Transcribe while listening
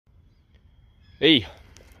Hey,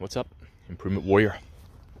 what's up? Improvement Warrior,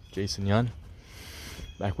 Jason Yan,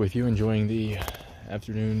 back with you, enjoying the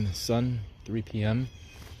afternoon sun, 3 p.m.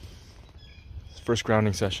 First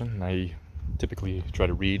grounding session. I typically try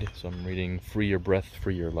to read, so I'm reading Free Your Breath,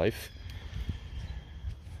 Free Your Life.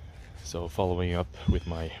 So following up with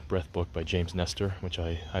my breath book by James Nestor, which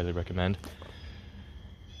I highly recommend.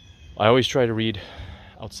 I always try to read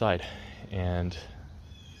outside, and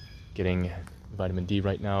getting vitamin D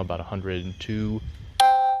right now, about 102.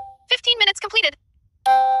 15 minutes completed.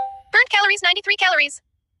 Burned calories, 93 calories.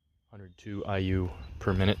 102 IU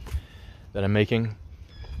per minute that I'm making.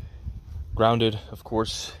 Grounded, of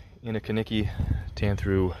course, in a Kaniki tan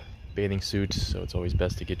through bathing suit, so it's always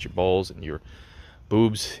best to get your balls and your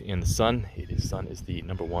boobs in the sun. Sun is the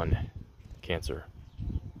 #1 cancer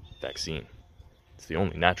vaccine. It's the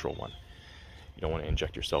only natural one. You don't want to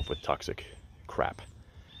inject yourself with toxic crap.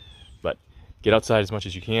 But get outside as much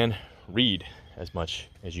as you can. Read as much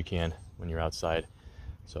as you can when you're outside.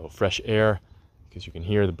 So fresh air, because you can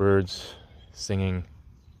hear the birds singing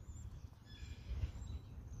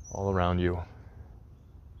all around you.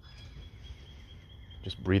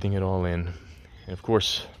 Just breathing it all in. And of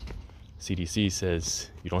course, CDC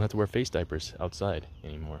says you don't have to wear face diapers outside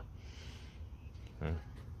anymore.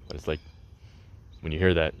 But it's like, when you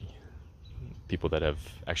hear that, people that have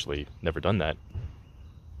actually never done that,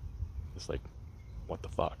 it's like, what the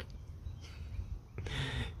fuck?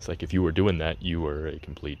 It's like, if you were doing that, you were a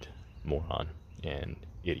complete moron and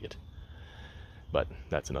idiot. But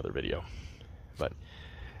that's another video. But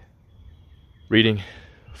reading,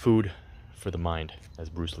 food for the mind, as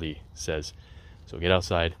Bruce Lee says. So get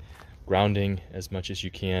outside. Grounding as much as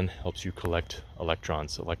you can helps you collect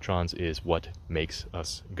electrons. Electrons is what makes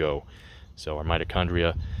us go. So our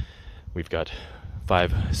mitochondria, we've got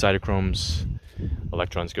 5 cytochromes.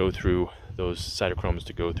 Electrons go through those cytochromes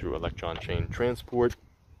to go through electron chain transport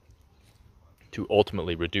to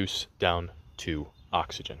ultimately reduce down to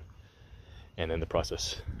oxygen. And then the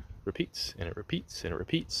process repeats, and it repeats, and it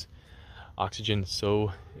repeats. Oxygen is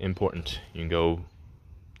so important. You can go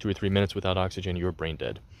 2 or 3 minutes without oxygen, you're brain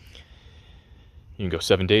dead. You can go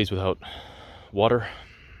 7 days without water.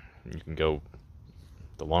 You can go,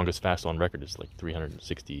 the longest fast on record is like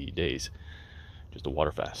 360 days, just a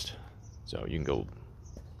water fast. So you can go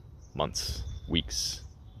months, weeks,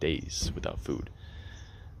 days without food.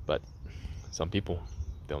 But some people,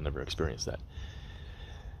 they'll never experience that.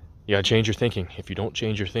 You gotta change your thinking. If you don't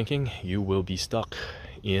change your thinking, you will be stuck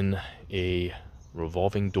in a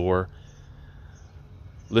revolving door,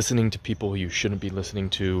 listening to people you shouldn't be listening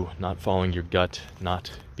to, not following your gut,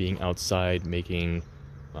 not being outside, making,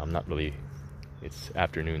 not really, it's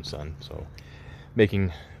afternoon sun, so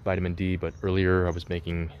making vitamin D, but earlier I was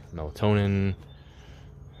making melatonin,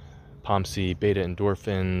 POMC, beta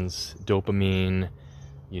endorphins, dopamine.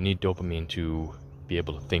 You need dopamine to be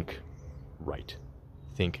able to think right,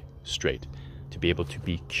 think straight, to be able to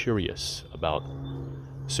be curious about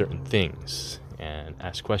certain things and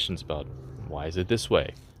ask questions about, why is it this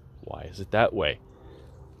way? Why is it that way?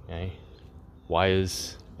 Okay? Why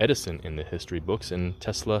is Edison in the history books and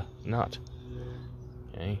Tesla not?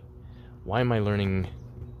 Okay? Why am I learning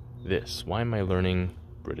this? Why am I learning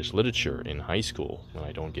British literature in high school when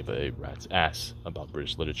I don't give a rat's ass about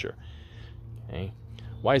British literature? Okay?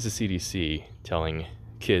 Why is the CDC telling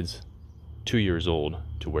kids 2 years old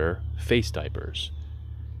to wear face diapers?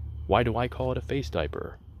 Why do I call it a face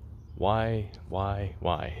diaper? Why?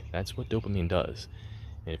 That's what dopamine does.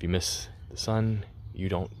 And if you miss the sun, you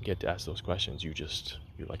don't get to ask those questions. You're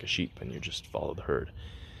like a sheep and you just follow the herd.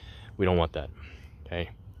 We don't want that.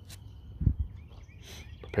 Okay?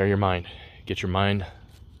 Prepare your mind. Get your mind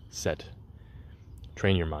set.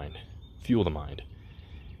 Train your mind. Fuel the mind.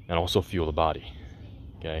 And also fuel the body.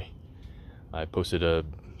 Okay? I posted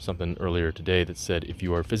something earlier today that said, if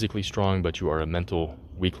you are physically strong but you are a mental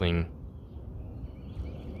weakling,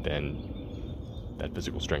 then that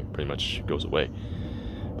physical strength pretty much goes away.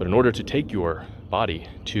 But in order to take your body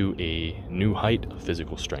to a new height of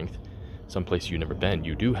physical strength, someplace you've never been,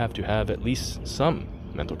 you do have to have at least some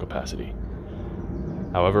mental capacity.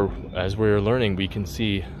 However, as we're learning, we can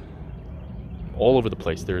see all over the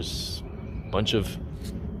place, there's a bunch of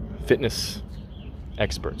fitness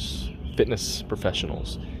experts, fitness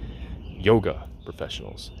professionals, yoga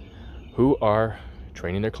professionals, who are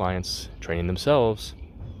training their clients, training themselves,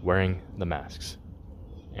 wearing the masks.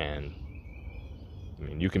 And I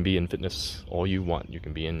mean, you can be in fitness all you want. You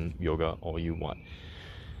can be in yoga all you want.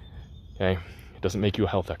 Okay? It doesn't make you a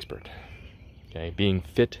health expert. Okay? Being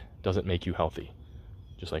fit doesn't make you healthy.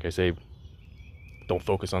 Just like I say, don't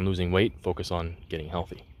focus on losing weight, focus on getting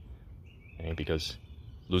healthy. Okay? Because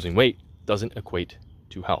losing weight doesn't equate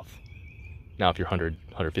to health. Now, if you're 100,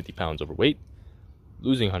 150 pounds overweight,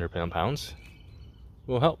 losing 100 pounds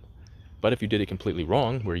will help. But if you did it completely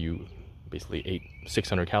wrong, where you basically ate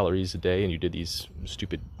 600 calories a day and you did these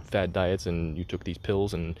stupid fad diets and you took these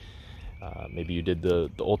pills and maybe you did the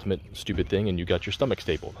ultimate stupid thing and you got your stomach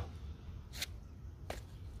stapled.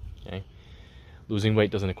 Okay? Losing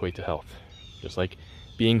weight doesn't equate to health. Just like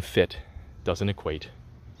being fit doesn't equate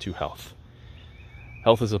to health.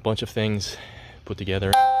 Health is a bunch of things put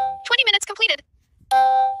together. 20 minutes completed.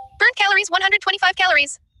 Burnt calories 125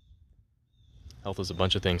 calories. Health is a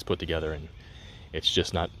bunch of things put together, and it's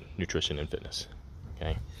just not nutrition and fitness.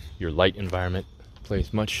 Okay? Your light environment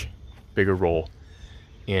plays much bigger role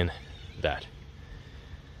in that.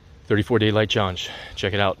 34-day light challenge.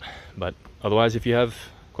 Check it out. But otherwise, if you have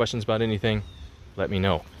questions about anything, let me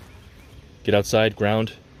know. Get outside,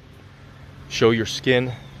 ground, show your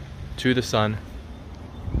skin to the sun.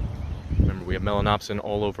 Remember, we have melanopsin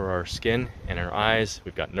all over our skin and our eyes.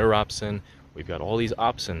 We've got neuropsin. We've got all these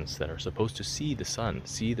opsins that are supposed to see the sun,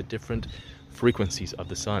 see the different frequencies of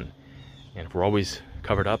the sun. And if we're always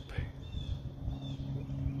covered up,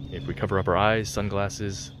 if we cover up our eyes,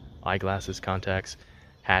 sunglasses, eyeglasses, contacts,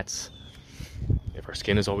 hats, if our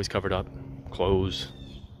skin is always covered up, clothes,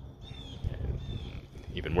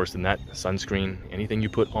 even worse than that, sunscreen, anything you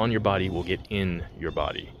put on your body will get in your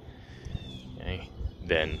body. Okay?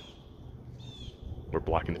 Then we're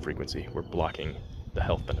blocking the frequency, we're blocking the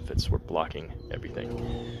health benefits, we're blocking everything.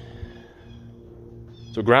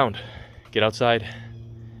 So ground, get outside,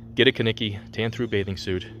 get a Kaniki, tan through bathing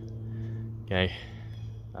suit. Okay,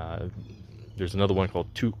 there's another one called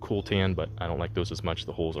Too Cool Tan, but I don't like those as much.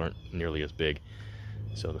 The holes aren't nearly as big,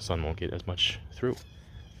 so the sun won't get as much through.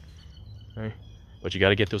 Okay, but you got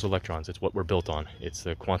to get those electrons. It's what we're built on. It's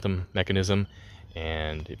the quantum mechanism,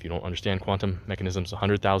 and if you don't understand quantum mechanisms,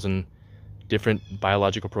 100,000 different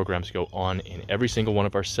biological programs go on in every single one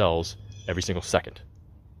of our cells every single second.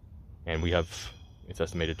 And we have, it's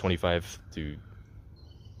estimated 25 to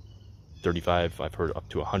 35, I've heard up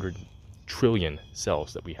to 100 trillion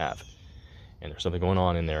cells that we have. And there's something going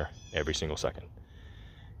on in there every single second.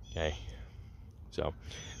 Okay, so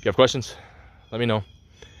if you have questions, let me know.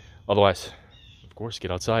 Otherwise, of course,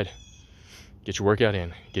 get outside, get your workout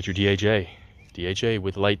in, get your DHA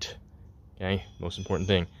with light. Okay, most important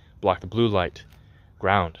thing. Block the blue light,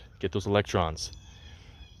 ground, get those electrons,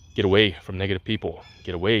 get away from negative people,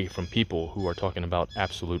 get away from people who are talking about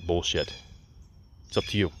absolute bullshit. It's up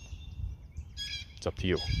to you. It's up to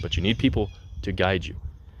you. But you need people to guide you.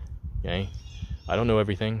 Okay? I don't know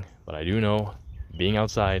everything, but I do know being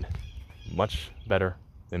outside much better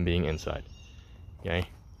than being inside. Okay?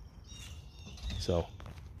 So,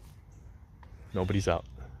 nobody's out.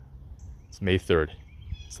 It's May 3rd.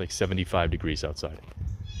 It's like 75 degrees outside.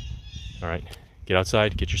 All right, get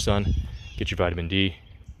outside, get your sun, get your vitamin D.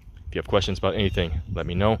 If you have questions about anything, let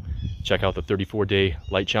me know. Check out the 34-day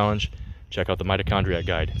light challenge. Check out the mitochondriac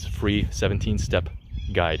guide. It's a free 17-step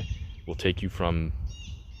guide. It will take you from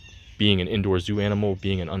being an indoor zoo animal,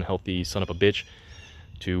 being an unhealthy son of a bitch,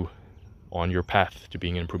 to on your path to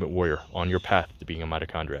being an improvement warrior, on your path to being a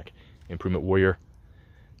mitochondriac.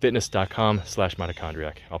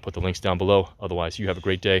 ImprovementWarriorFitness.com/mitochondriac. I'll put the links down below. Otherwise, you have a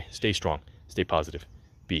great day. Stay strong, stay positive,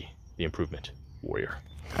 be the improvement warrior.